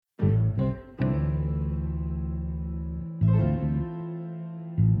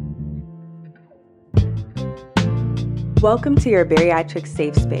Welcome to your bariatric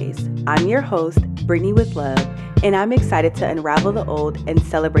safe space. I'm your host, Brittany with Love, and I'm excited to unravel the old and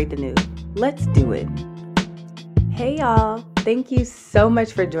celebrate the new. Let's do it. Hey y'all, thank you so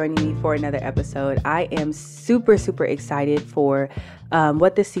much for joining me for another episode. I am super excited for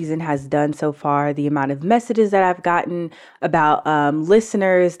what this season has done so far, the amount of messages that I've gotten about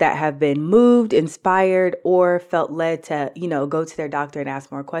listeners that have been moved, inspired, or felt led to, go to their doctor and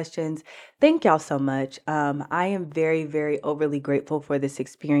ask more questions. Thank y'all so much. I am very overly grateful for this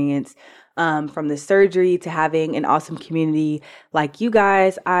experience. From the surgery to having an awesome community like you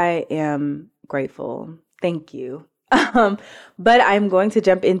guys, I am grateful. Thank you. But I'm going to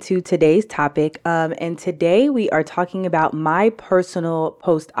jump into today's topic. And today we are talking about my personal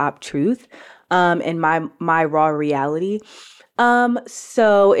post-op truth, and my raw reality.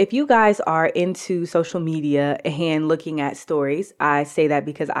 So if you guys are into social media and looking at stories, I say that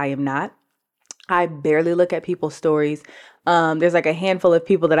because I am not. I barely look at people's stories. There's like a handful of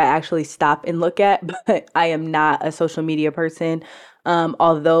people that I actually stop and look at, but I am not a social media person.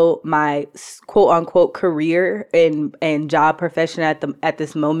 Although my quote unquote career and job profession at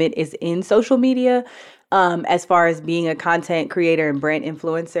this moment is in social media, as far as being a content creator and brand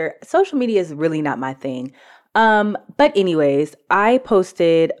influencer, social media is really not my thing. But anyways, I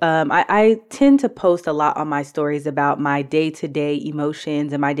tend to post a lot on my stories about my day-to-day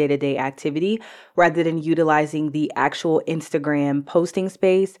emotions and my day-to-day activity rather than utilizing the actual Instagram posting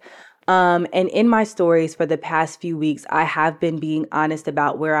space. And in my stories for the past few weeks, I have been being honest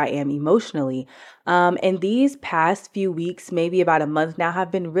about where I am emotionally. And these past few weeks, maybe about a month now,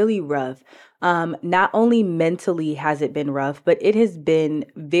 have been really rough. Not only mentally has it been rough, but it has been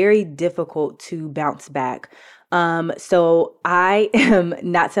very difficult to bounce back. So I am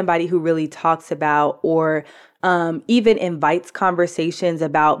not somebody who really talks about or even invites conversations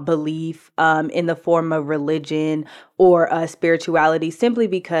about belief in the form of religion or spirituality, simply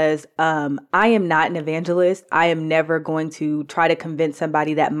because I am not an evangelist. I am never going to try to convince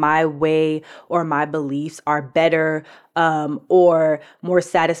somebody that my way or my beliefs are better or more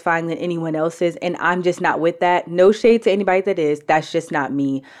satisfying than anyone else's. And I'm just not with that. No shade to anybody that is. That's just not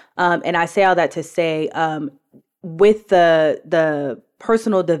me. And I say all that to say, with the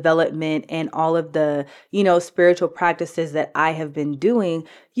personal development and all of the, spiritual practices that I have been doing,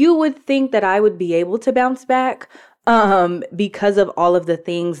 you would think that I would be able to bounce back because of all of the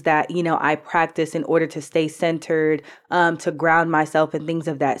things that, I practice in order to stay centered, to ground myself and things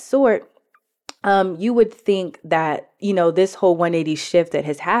of that sort. You would think that, this whole 180 shift that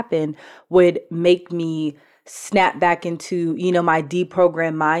has happened would make me snap back into, my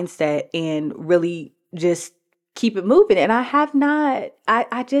deprogrammed mindset and really just keep it moving. And I have not.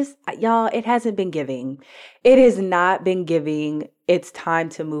 Y'all, it hasn't been giving. It has not been giving. It's time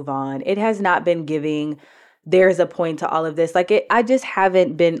to move on. It has not been giving. There's a point to all of this. I just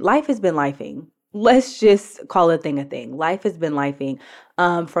haven't been, life has been lifing. Let's just call a thing. Life has been lifing,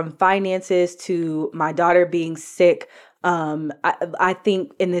 from finances to my daughter being sick. I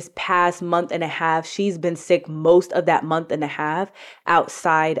think in this past month and a half, she's been sick most of that month and a half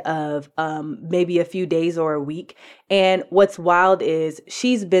outside of maybe a few days or a week. And what's wild is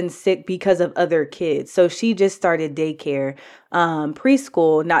she's been sick because of other kids. So she just started daycare,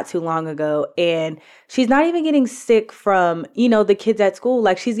 preschool not too long ago. And she's not even getting sick from, the kids at school.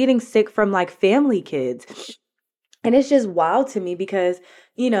 Like, she's getting sick from like family kids. And it's just wild to me because,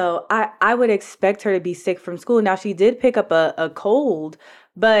 I would expect her to be sick from school. Now, she did pick up a cold,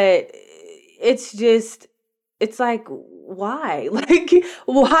 but it's like, why? Like,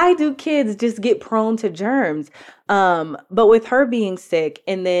 why do kids just get prone to germs? But with her being sick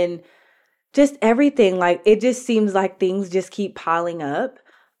and then just everything, like, it just seems like things just keep piling up.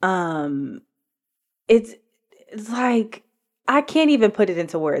 Um, it's, it's like, I can't even put it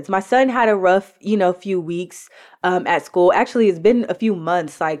into words. My son had a rough, few weeks at school. Actually, it's been a few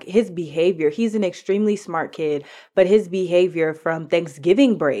months. Like, his behavior, he's an extremely smart kid, but his behavior from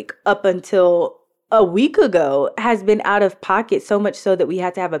Thanksgiving break up until a week ago has been out of pocket, so much so that we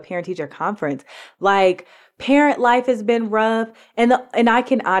had to have a parent-teacher conference. Like, parent life has been rough. And I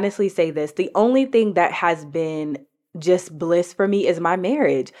can honestly say this, the only thing that has been just bliss for me is my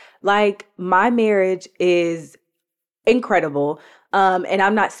marriage. Like, my marriage is incredible. And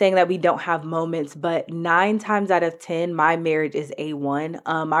I'm not saying that we don't have moments, but 9 times out of 10, my marriage is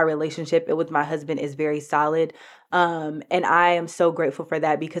A1. My relationship with my husband is very solid. And I am so grateful for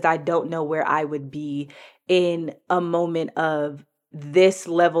that because I don't know where I would be in a moment of this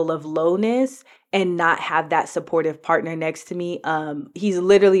level of lowness and not have that supportive partner next to me. He's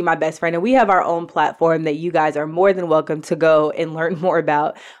literally my best friend, and we have our own platform that you guys are more than welcome to go and learn more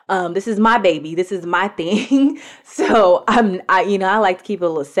about. This is my baby. This is my thing. So I like to keep it a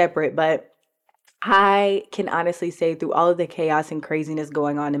little separate, but I can honestly say through all of the chaos and craziness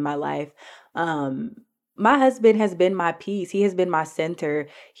going on in my life, um, my husband has been my peace. He has been my center.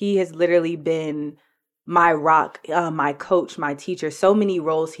 He has literally been my rock, my coach, my teacher. So many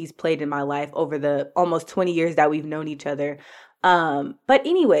roles he's played in my life over the almost 20 years that we've known each other. But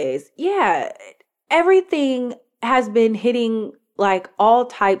anyways, yeah, everything has been hitting like all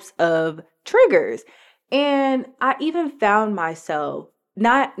types of triggers. And I even found myself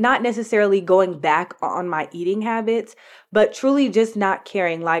not necessarily going back on my eating habits, but truly just not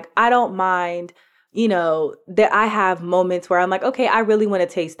caring. Like, I don't mind, that I have moments where I'm like, okay, I really want to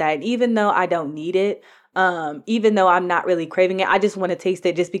taste that. And even though I don't need it, even though I'm not really craving it, I just want to taste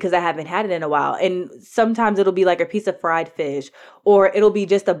it just because I haven't had it in a while. And sometimes it'll be like a piece of fried fish, or it'll be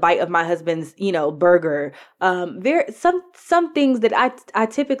just a bite of my husband's, burger. There some things that I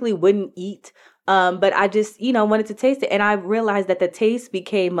typically wouldn't eat. But I just, wanted to taste it. And I realized that the taste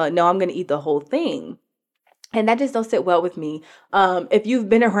became, no, I'm going to eat the whole thing. And that just don't sit well with me. If you've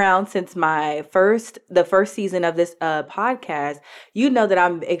been around since the first season of this podcast, you know that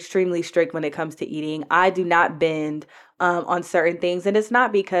I'm extremely strict when it comes to eating. I do not bend on certain things, and it's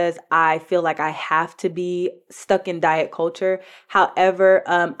not because I feel like I have to be stuck in diet culture. However,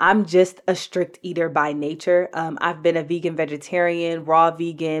 I'm just a strict eater by nature. I've been a vegan, vegetarian, raw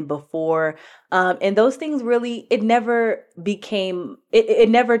vegan before. And those things really, it never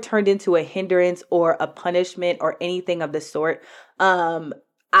turned into a hindrance or a punishment or anything of the sort.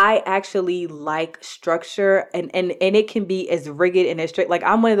 I actually like structure, and it can be as rigid and as strict. Like,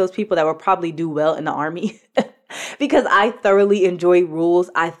 I'm one of those people that will probably do well in the army because I thoroughly enjoy rules.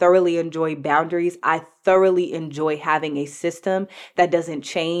 I thoroughly enjoy boundaries. I thoroughly enjoy having a system that doesn't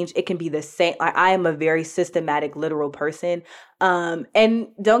change. It can be the same. Like, I am a very systematic, literal person. And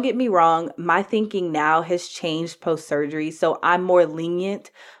don't get me wrong, my thinking now has changed post-surgery. So I'm more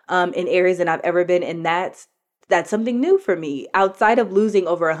lenient in areas than I've ever been. And that's something new for me outside of losing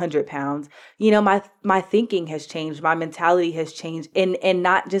over 100 pounds. My thinking has changed. My mentality has changed, and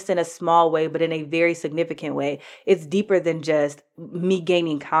not just in a small way, but in a very significant way. It's deeper than just me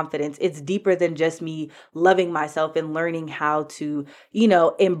gaining confidence. It's deeper than just me loving myself and learning how to,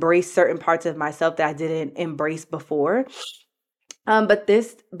 embrace certain parts of myself that I didn't embrace before. But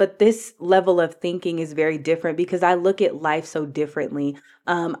this level of thinking is very different because I look at life so differently.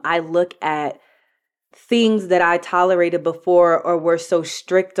 I look at things that I tolerated before or were so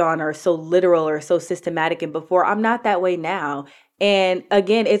strict on or so literal or so systematic and before. I'm not that way now. And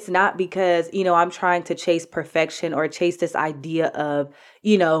again, it's not because, I'm trying to chase perfection or chase this idea of,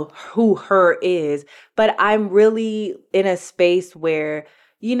 who her is, but I'm really in a space where,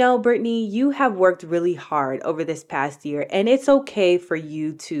 Brittany, you have worked really hard over this past year, and it's okay for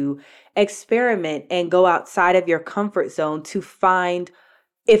you to experiment and go outside of your comfort zone to find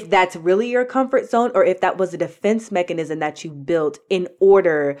if that's really your comfort zone or if that was a defense mechanism that you built in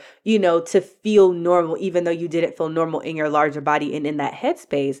order, to feel normal, even though you didn't feel normal in your larger body and in that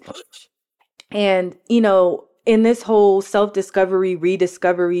headspace. And, in this whole self-discovery,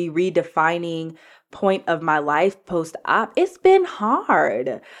 rediscovery, redefining point of my life post-op, it's been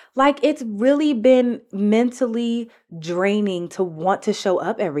hard. Like, it's really been mentally draining to want to show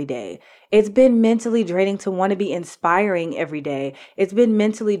up every day. It's been mentally draining to want to be inspiring every day. It's been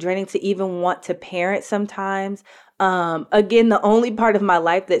mentally draining to even want to parent sometimes. Again, the only part of my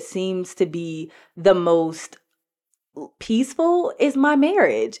life that seems to be the most peaceful is my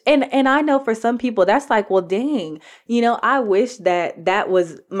marriage. And I know for some people that's like, well, dang, I wish that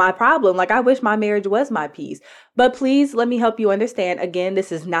was my problem. Like, I wish my marriage was my peace. But please let me help you understand. Again,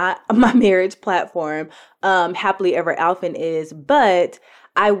 this is not my marriage platform. Happily Ever Alphen is, but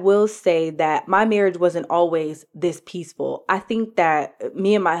I will say that my marriage wasn't always this peaceful. I think that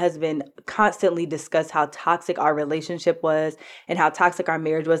me and my husband constantly discussed how toxic our relationship was and how toxic our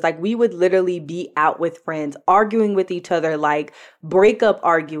marriage was. Like, we would literally be out with friends, arguing with each other, like break up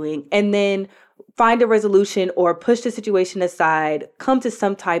arguing, and then find a resolution or push the situation aside, come to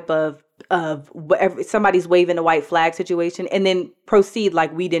some type of whatever, somebody's waving a white flag situation, and then proceed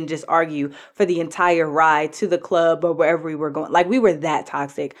like we didn't just argue for the entire ride to the club or wherever we were going. Like, we were that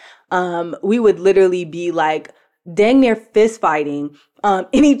toxic. We would literally be like dang near fist fighting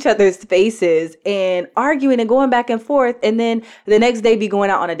in each other's faces and arguing and going back and forth, and then the next day be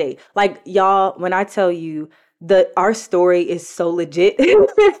going out on a date. Like, y'all, when I tell you the our story is so legit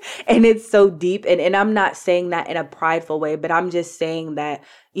and it's so deep, and I'm not saying that in a prideful way, but I'm just saying that,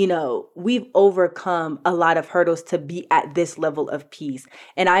 we've overcome a lot of hurdles to be at this level of peace.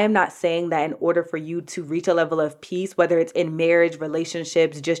 And I am not saying that in order for you to reach a level of peace, whether it's in marriage,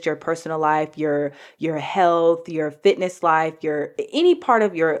 relationships, just your personal life, your health, your fitness life, your any part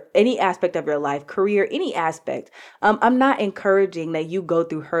of your any aspect of your life, career, any aspect, I'm not encouraging that you go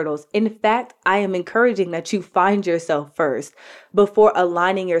through hurdles. In fact, I am encouraging that you find yourself first before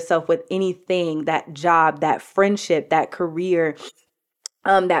aligning yourself with anything, that job, that friendship, that career,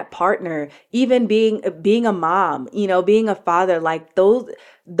 that partner, even being a mom, being a father, like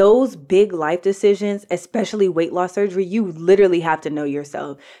those big life decisions, especially weight loss surgery. You literally have to know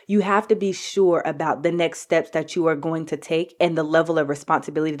yourself. You have to be sure about the next steps that you are going to take and the level of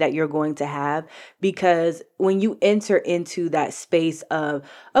responsibility that you're going to have. Because when you enter into that space of,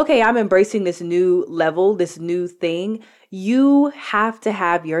 okay, I'm embracing this new level, this new thing, you have to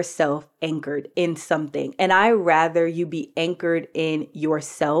have yourself anchored in something. And I rather you be anchored in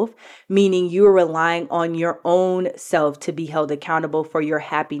yourself, meaning you are relying on your own self to be held accountable for your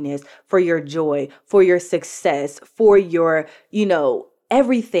happiness, for your joy, for your success, for your,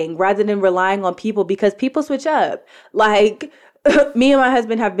 everything, rather than relying on people, because people switch up. Like me and my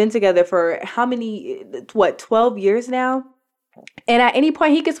husband have been together for how many, 12 years now? And at any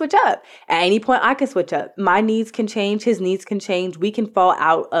point, he can switch up. At any point, I can switch up. My needs can change. His needs can change. We can fall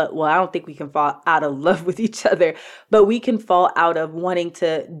out. Well, I don't think we can fall out of love with each other, but we can fall out of wanting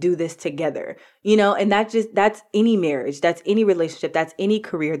to do this together, and that's any marriage. That's any relationship. That's any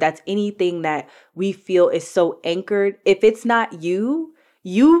career. That's anything that we feel is so anchored. If it's not you,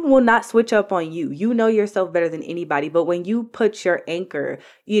 you will not switch up on you. You know yourself better than anybody. But when you put your anchor,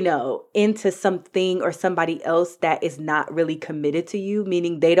 into something or somebody else that is not really committed to you,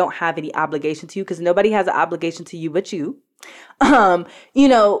 meaning they don't have any obligation to you, because nobody has an obligation to you but you. When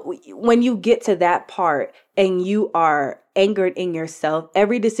you get to that part and you are anchored in yourself,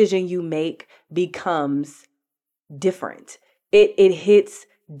 every decision you make becomes different. It hits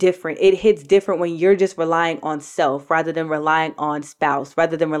different. It hits different when you're just relying on self rather than relying on spouse,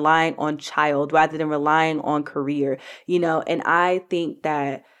 rather than relying on child, rather than relying on career, and I think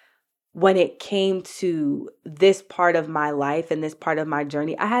that when it came to this part of my life and this part of my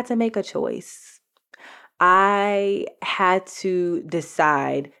journey, I had to make a choice. I had to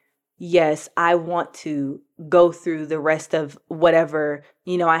decide, yes, I want to go through the rest of whatever,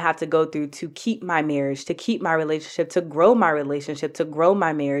 I have to go through to keep my marriage, to keep my relationship, to grow my relationship, to grow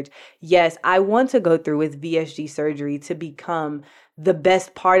my marriage. Yes, I want to go through with VSG surgery to become the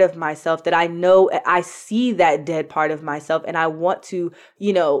best part of myself that I know. I see that dead part of myself, and I want to,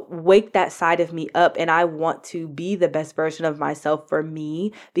 wake that side of me up, and I want to be the best version of myself for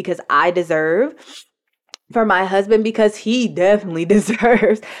me, because I deserve, for my husband because he definitely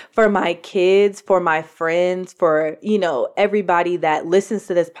deserves, for my kids, for my friends, for, everybody that listens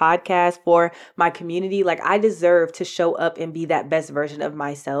to this podcast, for my community. Like, I deserve to show up and be that best version of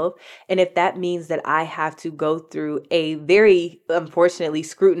myself. And if that means that I have to go through a very, unfortunately,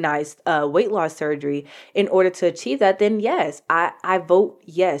 scrutinized weight loss surgery in order to achieve that, then yes, I vote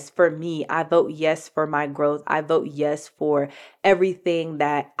yes for me. I vote yes for my growth. I vote yes for everything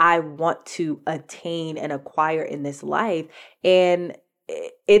that I want to attain and acquire in this life. And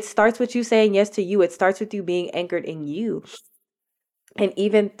it starts with you saying yes to you. It starts with you being anchored in you. And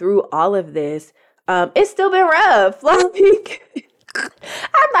even through all of this, it's still been rough. Like,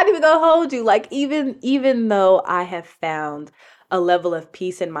 I'm not even gonna hold you. Like, even though I have found a level of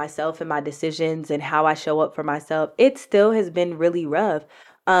peace in myself and my decisions and how I show up for myself, it still has been really rough.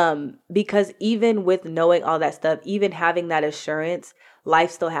 Because even with knowing all that stuff, even having that assurance, life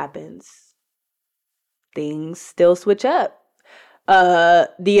still happens. Things still switch up.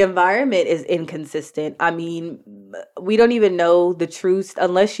 The environment is inconsistent. I mean, we don't even know the truth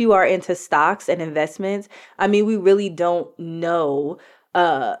unless you are into stocks and investments. I mean, we really don't know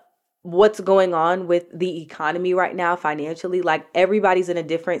what's going on with the economy right now financially. Like, everybody's in a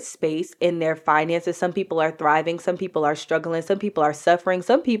different space in their finances. Some people are thriving, some people are struggling, some people are suffering,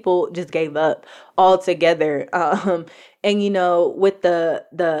 some people just gave up altogether. And with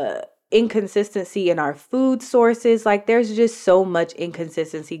the inconsistency in our food sources, like, there's just so much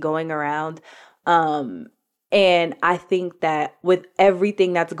inconsistency going around. And I think that with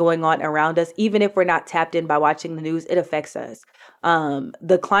everything that's going on around us, even if we're not tapped in by watching the news, it affects us.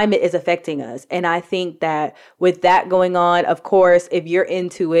 The climate is affecting us. And I think that with that going on, of course, if you're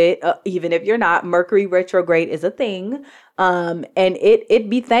into it, even if you're not, Mercury retrograde is a thing. And it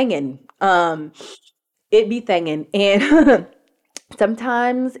be thangin'. It be thangin'. And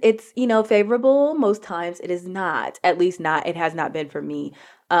Sometimes it's, favorable. Most times it is not. At least not, it has not been for me.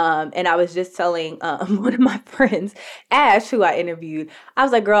 And I was just telling one of my friends, Ash, who I interviewed, I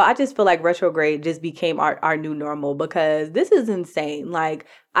was like, girl, I just feel like retrograde just became our new normal because this is insane. Like,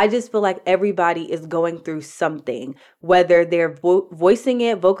 I just feel like everybody is going through something, whether they're voicing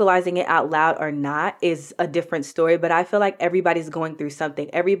it, vocalizing it out loud or not is a different story. But I feel like everybody's going through something.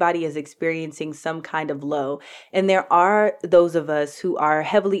 Everybody is experiencing some kind of low. And there are those of us who are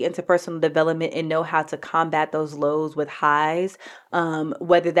heavily into personal development and know how to combat those lows with highs,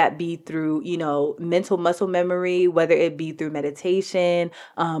 whether that be through, mental muscle memory, whether it be through meditation,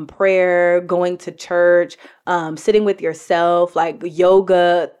 prayer, going to church, sitting with yourself, like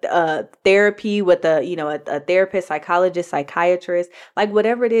yoga, therapy with a therapist, psychologist, psychiatrist, like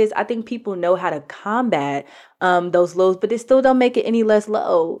whatever it is. I think people know how to combat those lows, but it still don't make it any less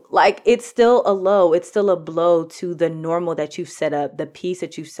low. Like it's still a low, it's still a blow to the normal that you've set up, the peace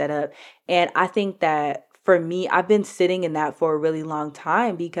that you've set up. And I think that for me, I've been sitting in that for a really long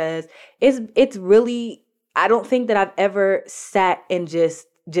time because it's really, I don't think that I've ever sat and just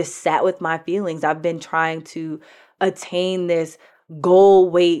sat with my feelings. I've been trying to attain this goal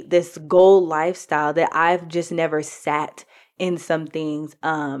weight, this goal lifestyle that I've just never sat in some things.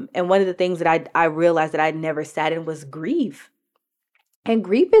 And one of the things that I realized that I never sat in was grief. And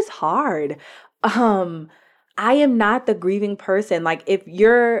grief is hard. Um, I am not the grieving person. Like, if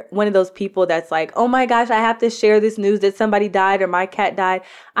you're one of those people that's like, oh my gosh, I have to share this news that somebody died or my cat died,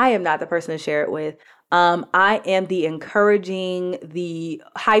 I am not the person to share it with. I am the encouraging, the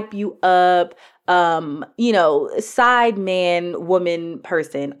hype you up, side man, woman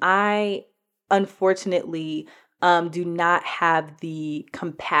person. I unfortunately do not have the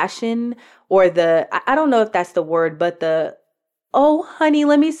compassion or I don't know if that's the word, but oh, honey,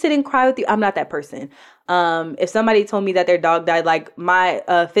 let me sit and cry with you. I'm not that person. If somebody told me that their dog died, like my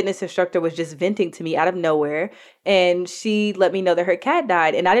fitness instructor was just venting to me out of nowhere, and she let me know that her cat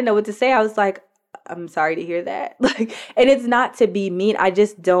died, and I didn't know what to say. I was like, I'm sorry to hear that. Like, and it's not to be mean. I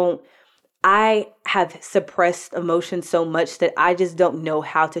just don't. I have suppressed emotion so much that I just don't know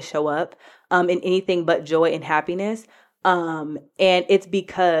how to show up in anything but joy and happiness. And it's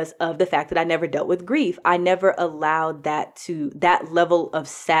because of the fact that I never dealt with grief. I never allowed that level of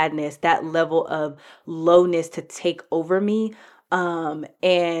sadness, that level of lowness to take over me.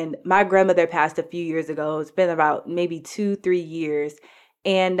 And my grandmother passed a few years ago. It's been about maybe 2, 3 years.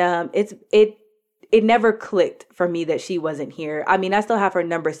 And it never clicked for me that she wasn't here. I mean, I still have her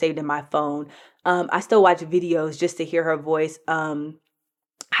number saved in my phone. I still watch videos just to hear her voice.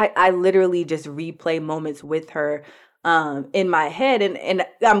 I literally just replay moments with her in my head, and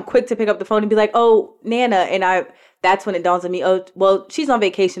I'm quick to pick up the phone and be like, oh, Nana. And that's when it dawns on me, oh, well, she's on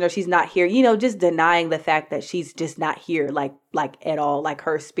vacation or she's not here, just denying the fact that she's just not here, like at all, like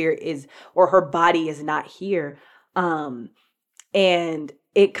her spirit is, or her body is not here. And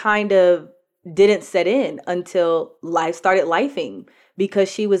it kind of didn't set in until life started lifing,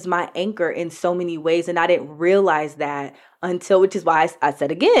 because she was my anchor in so many ways. And I didn't realize that which is why I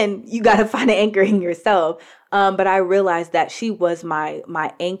said again, you got to find an anchor in yourself. But I realized that she was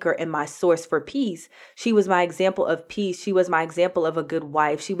my anchor and my source for peace. She was my example of peace. She was my example of a good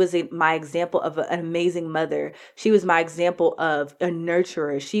wife. She was my example of an amazing mother. She was my example of a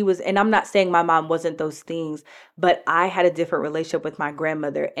nurturer. And I'm not saying my mom wasn't those things, but I had a different relationship with my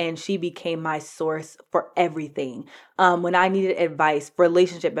grandmother, and she became my source for everything. When I needed advice,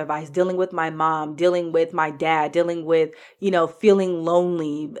 relationship advice, dealing with my mom, dealing with my dad, dealing with, feeling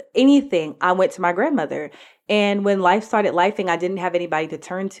lonely, anything, I went to my grandmother. And when life started lifing, I didn't have anybody to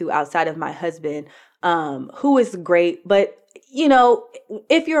turn to outside of my husband, who is great. But,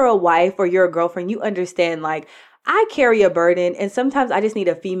 if you're a wife or you're a girlfriend, you understand, like, I carry a burden, and sometimes I just need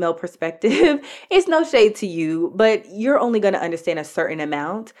a female perspective. It's no shade to you, but you're only going to understand a certain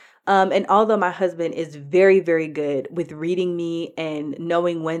amount. And although my husband is very, very good with reading me and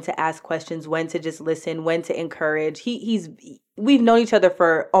knowing when to ask questions, when to just listen, when to encourage, we've known each other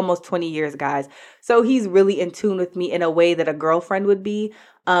for almost 20 years, guys. So he's really in tune with me in a way that a girlfriend would be,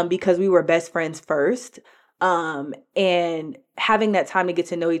 because we were best friends first. And having that time to get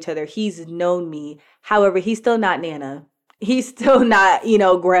to know each other, he's known me. However, he's still not Nana. He's still not,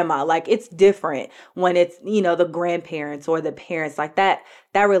 grandma. Like, it's different when it's, the grandparents or the parents, like that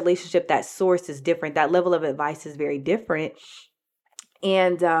relationship, that source is different. That level of advice is very different.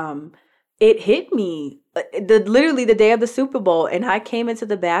 And, it hit me literally the day of the Super Bowl, and I came into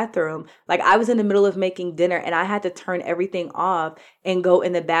the bathroom, like I was in the middle of making dinner, and I had to turn everything off and go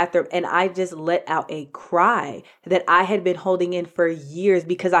in the bathroom, and I just let out a cry that I had been holding in for years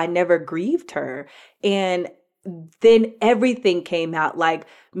because I never grieved her. And then everything came out, like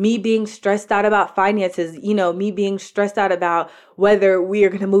me being stressed out about finances, me being stressed out about whether we are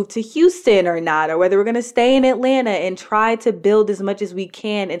going to move to Houston or not, or whether we're going to stay in Atlanta and try to build as much as we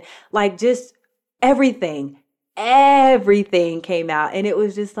can. And like just everything came out. And it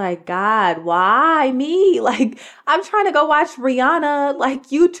was just like, God, why me? Like, I'm trying to go watch Rihanna.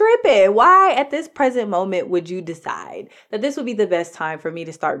 Like, you tripping. Why at this present moment would you decide that this would be the best time for me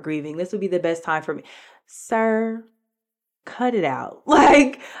to start grieving? This would be the best time for me. Sir, cut it out.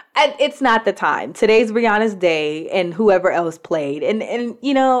 Like, it's not the time. Today's Rihanna's day and whoever else played. And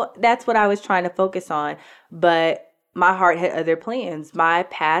that's what I was trying to focus on. But my heart had other plans. My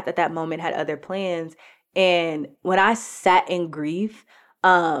path at that moment had other plans. And when I sat in grief,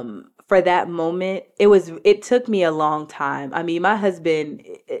 for that moment, it took me a long time. I mean, my husband,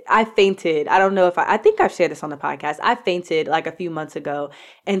 I fainted. I don't know if I think I've shared this on the podcast. I fainted like a few months ago.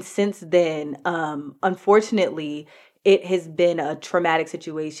 And since then, unfortunately, it has been a traumatic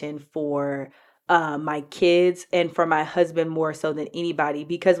situation for my kids and for my husband more so than anybody,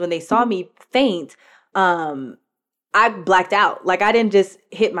 because when they saw me faint, I blacked out. Like, I didn't just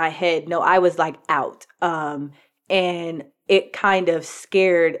hit my head. No, I was like out. And it kind of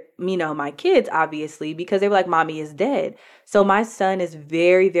scared, my kids, obviously, because they were like, Mommy is dead. So my son is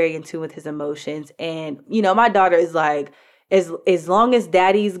very, very in tune with his emotions. And, my daughter is like, as long as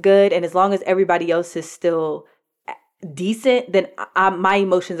daddy's good and as long as everybody else is still decent, then my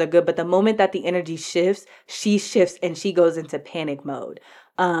emotions are good. But the moment that the energy shifts, she shifts and she goes into panic mode.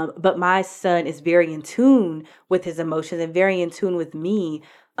 But my son is very in tune with his emotions and very in tune with me.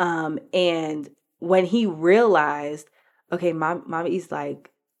 And when he realized, okay, mommy's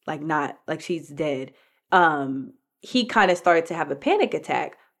like not like she's dead, he kind of started to have a panic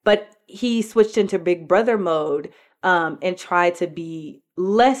attack, but he switched into big brother mode, and tried to be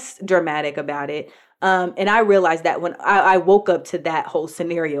less dramatic about it. And I realized that when I woke up to that whole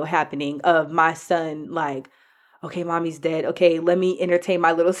scenario happening of my son, like, okay, mommy's dead. Okay, let me entertain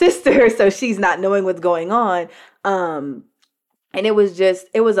my little sister so she's not knowing what's going on. And it was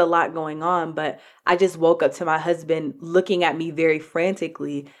a lot going on, but I just woke up to my husband looking at me very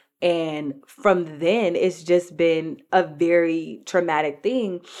frantically. And from then, it's just been a very traumatic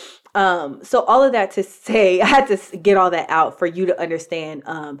thing. So all of that to say, I had to get all that out for you to understand.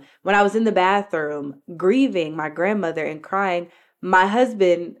 When I was in the bathroom grieving my grandmother and crying, my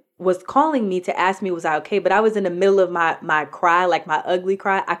husband was calling me to ask me, was I okay? But I was in the middle of my cry, like my ugly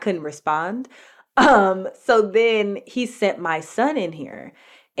cry. I couldn't respond. So then he sent my son in here,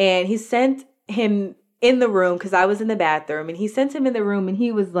 and he sent him in the room because I was in the bathroom, and he sent him in the room and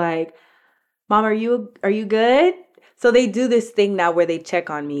he was like, Mom, are you good? So they do this thing now where they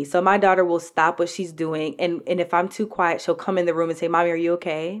check on me. So my daughter will stop what she's doing, and if I'm too quiet, she'll come in the room and say, Mommy, are you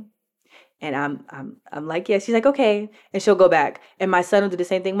okay? And I'm like, yes. She's like, okay. And she'll go back. And my son will do the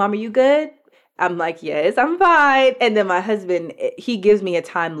same thing. Mom, are you good? I'm like, yes, I'm fine. And then my husband, he gives me a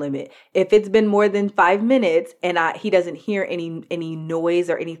time limit. If it's been more than 5 minutes and he doesn't hear any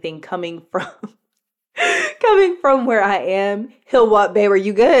noise or anything coming from coming from where I am, he'll walk, babe, are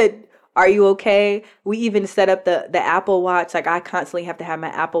you good? Are you okay? We even set up the Apple Watch. Like, I constantly have to have my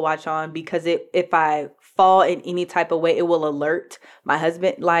Apple Watch on because if I fall in any type of way, it will alert my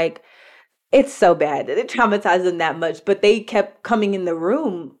husband. Like, it's so bad that it traumatized them that much, but they kept coming in the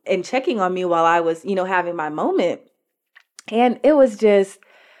room and checking on me while I was, having my moment. And it was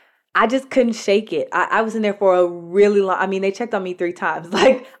I just couldn't shake it. I was in there for a really long, they checked on me 3 times.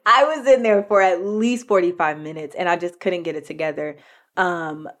 Like, I was in there for at least 45 minutes and I just couldn't get it together.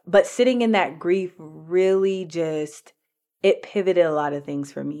 But sitting in that grief really it pivoted a lot of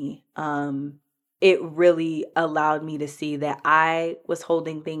things for me. It really allowed me to see that I was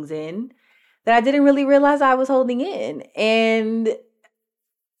holding things in that I didn't really realize I was holding in. And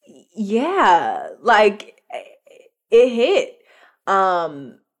yeah, like, it hit.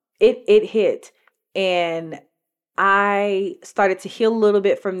 It hit. And I started to heal a little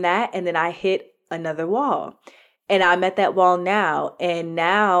bit from that. And then I hit another wall. And I'm at that wall now. And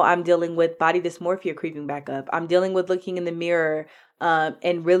now I'm dealing with body dysmorphia creeping back up. I'm dealing with looking in the mirror,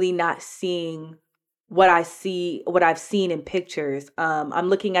 and really not seeing what I've seen in pictures. I'm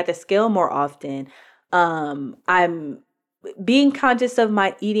looking at the scale more often. I'm being conscious of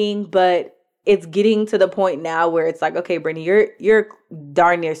my eating, but it's getting to the point now where it's like, okay, Brittany, you're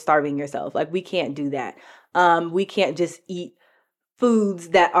darn near starving yourself. Like, we can't do that. We can't just eat foods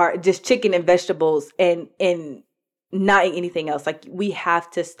that are just chicken and vegetables and not eat anything else. Like, we have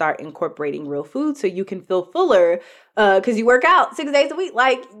to start incorporating real food so you can feel fuller, because you work out 6 days a week.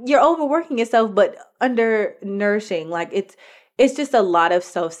 Like, you're overworking yourself, but undernourishing. Like, it's just a lot of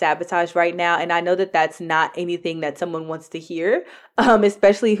self-sabotage right now. And I know that that's not anything that someone wants to hear,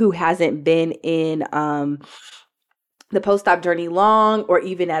 especially who hasn't been in the post-op journey long or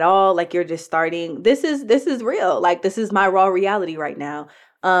even at all. Like, you're just starting. This is real. Like, this is my raw reality right now.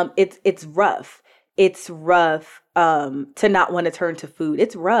 It's rough. It's rough to not want to turn to food.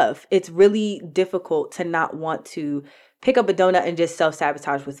 It's rough. It's really difficult to not want to pick up a donut and just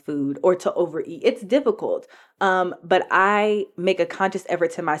self-sabotage with food or to overeat. It's difficult. But I make a conscious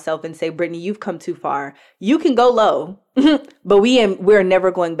effort to myself and say, Brittany, you've come too far. You can go low, but we're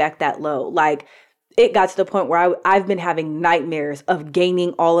never going back that low. Like, it got to the point where I've been having nightmares of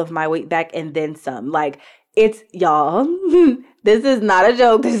gaining all of my weight back and then some. Like, it's, y'all, this is not a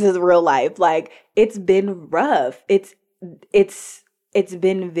joke. This is real life. Like, it's been rough. It's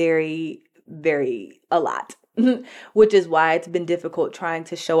been very, very a lot. Which is why it's been difficult trying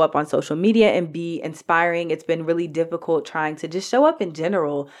to show up on social media and be inspiring. It's been really difficult trying to just show up in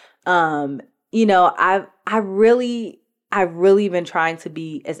general. I've really been trying to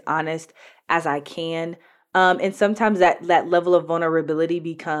be as honest as I can. And sometimes that level of vulnerability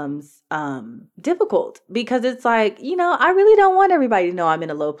becomes difficult because it's like, I really don't want everybody to know I'm in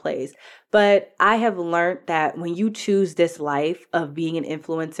a low place. But I have learned that when you choose this life of being an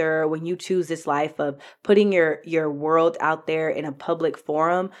influencer, when you choose this life of putting your world out there in a public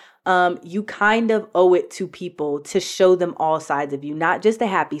forum, you kind of owe it to people to show them all sides of you, not just the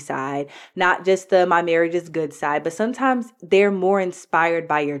happy side, not just the my marriage is good side, but sometimes they're more inspired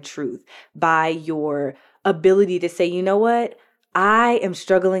by your truth, by your ability to say, you know what? I am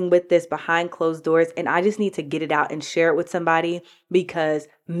struggling with this behind closed doors and I just need to get it out and share it with somebody because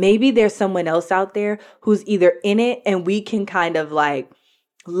maybe there's someone else out there who's either in it and we can kind of like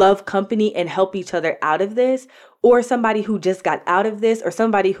love company and help each other out of this, or somebody who just got out of this, or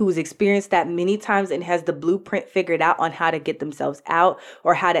somebody who's experienced that many times and has the blueprint figured out on how to get themselves out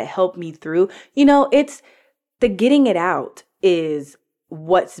or how to help me through. It's the getting it out is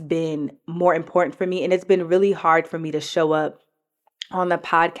what's been more important for me. And it's been really hard for me to show up on the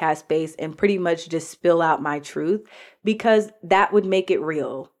podcast space and pretty much just spill out my truth because that would make it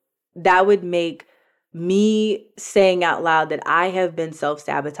real. That would make me saying out loud that I have been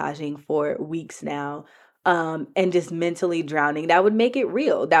self-sabotaging for weeks now, and just mentally drowning. That would make it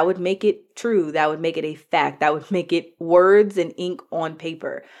real. That would make it true. That would make it a fact. That would make it words and ink on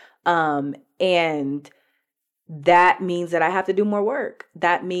paper. And that means that I have to do more work.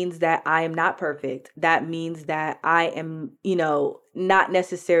 That means that I am not perfect. That means that I am, not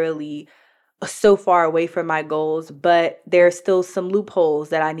necessarily so far away from my goals, but there are still some loopholes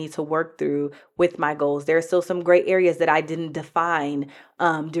that I need to work through with my goals. There are still some gray areas that I didn't define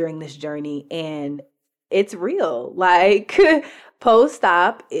during this journey. And it's real. Like,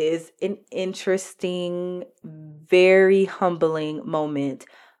 post-op is an interesting, very humbling moment.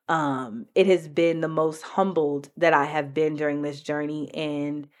 It has been the most humbled that I have been during this journey.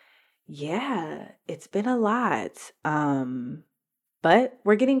 And yeah, it's been a lot. But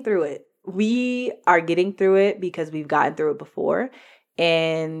we're getting through it. We are getting through it because we've gotten through it before,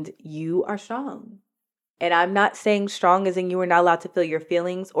 and you are strong. And I'm not saying strong as in you are not allowed to feel your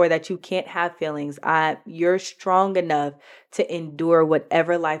feelings or that you can't have feelings. You're strong enough to endure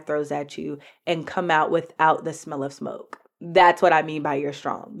whatever life throws at you and come out without the smell of smoke. That's what I mean by you're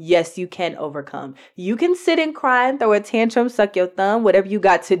strong. Yes, you can overcome. You can sit and cry and throw a tantrum, suck your thumb, whatever you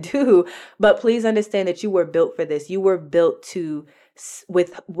got to do. But please understand that you were built for this. You were built to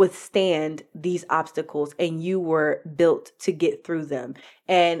withstand these obstacles, and you were built to get through them.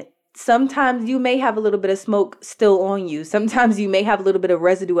 And sometimes you may have a little bit of smoke still on you. Sometimes you may have a little bit of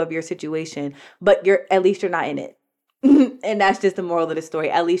residue of your situation, but at least you're not in it. And that's just the moral of the story.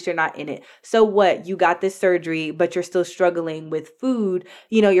 At least you're not in it. So what? You got this surgery, but you're still struggling with food,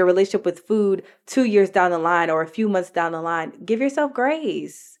 your relationship with food 2 years down the line or a few months down the line. Give yourself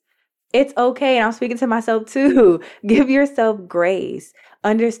grace. It's okay. And I'm speaking to myself too. Give yourself grace.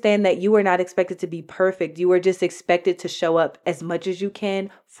 Understand that you are not expected to be perfect. You are just expected to show up as much as you can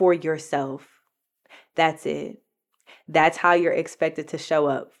for yourself. That's it. That's how you're expected to show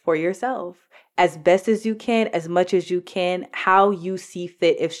up for yourself. As best as you can, as much as you can, how you see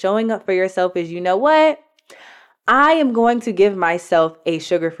fit. If showing up for yourself is, you know what? I am going to give myself a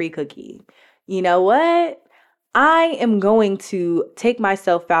sugar-free cookie. You know what? I am going to take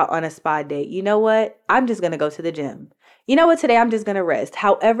myself out on a spa date. You know what? I'm just going to go to the gym. You know what? Today I'm just going to rest.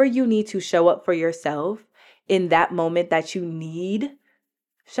 However you need to show up for yourself in that moment that you need,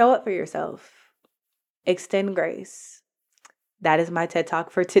 show up for yourself. Extend grace. That is my TED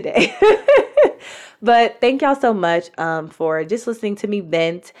Talk for today. But thank y'all so much for just listening to me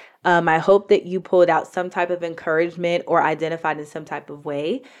vent. I hope that you pulled out some type of encouragement or identified in some type of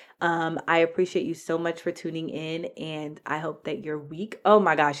way. I appreciate you so much for tuning in, and I hope that your week, oh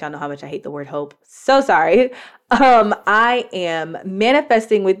my gosh, y'all know how much I hate the word hope. So sorry. I am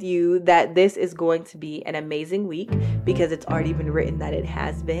manifesting with you that this is going to be an amazing week because it's already been written that it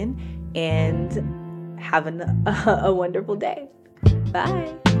has been, and having a wonderful day.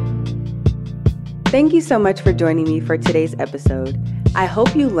 Bye. Thank you so much for joining me for today's episode. I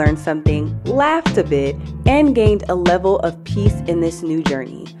hope you learned something, laughed a bit, and gained a level of peace in this new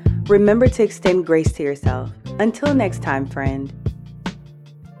journey. Remember to extend grace to yourself. Until next time, friend.